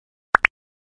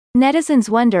Netizens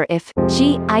wonder if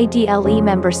I-DLE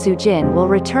member SOOJIN will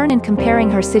return, and comparing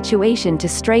her situation to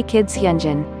Stray Kids'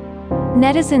 HYUNJIN.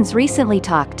 Netizens recently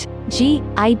talked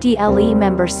I-DLE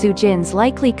member SOOJIN's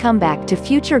likely comeback to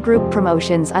future group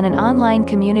promotions on an online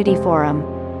community forum.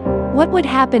 What would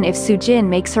happen if SOOJIN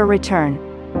makes her return?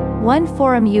 One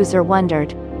forum user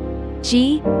wondered.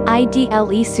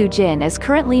 I-DLE SOOJIN is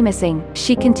currently missing,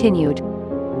 she continued.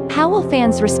 How will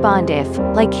fans respond if,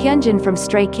 like HYUNJIN from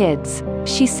Stray Kids,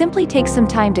 she simply takes some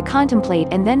time to contemplate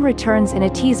and then returns in a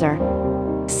teaser?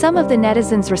 Some of the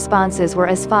netizens' responses were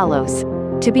as follows.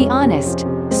 To be honest,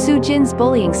 SOOJIN's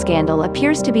bullying scandal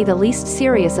appears to be the least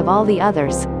serious of all the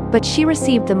others, but she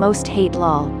received the most hate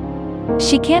lol.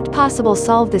 She can't possibly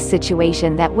solve this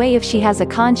situation that way if she has a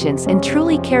conscience and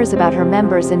truly cares about her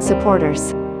members and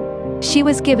supporters. She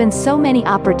was given so many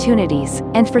opportunities,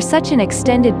 and for such an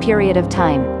extended period of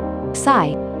time.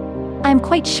 Sigh. I'm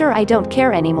quite sure I don't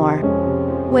care anymore.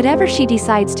 Whatever she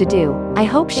decides to do, I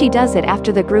hope she does it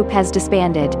after the group has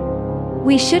disbanded.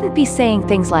 We shouldn't be saying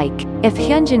things like, if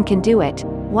HYUNJIN can do it,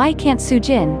 why can't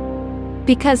SOOJIN?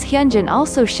 Because HYUNJIN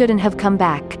also shouldn't have come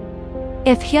back.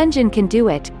 If HYUNJIN can do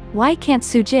it, why can't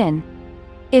SOOJIN?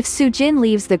 If SOOJIN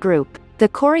leaves the group, the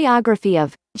choreography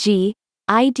of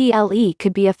I-DLE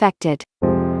could be affected.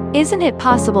 Isn't it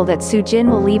possible that SOOJIN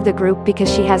will leave the group because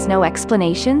she has no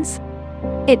explanations?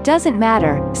 It doesn't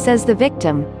matter, says the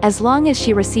victim, as long as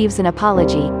she receives an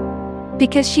apology.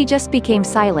 Because she just became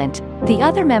silent, the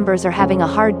other members are having a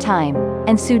hard time,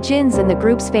 and SOOJIN's and the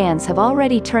group's fans have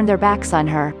already turned their backs on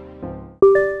her.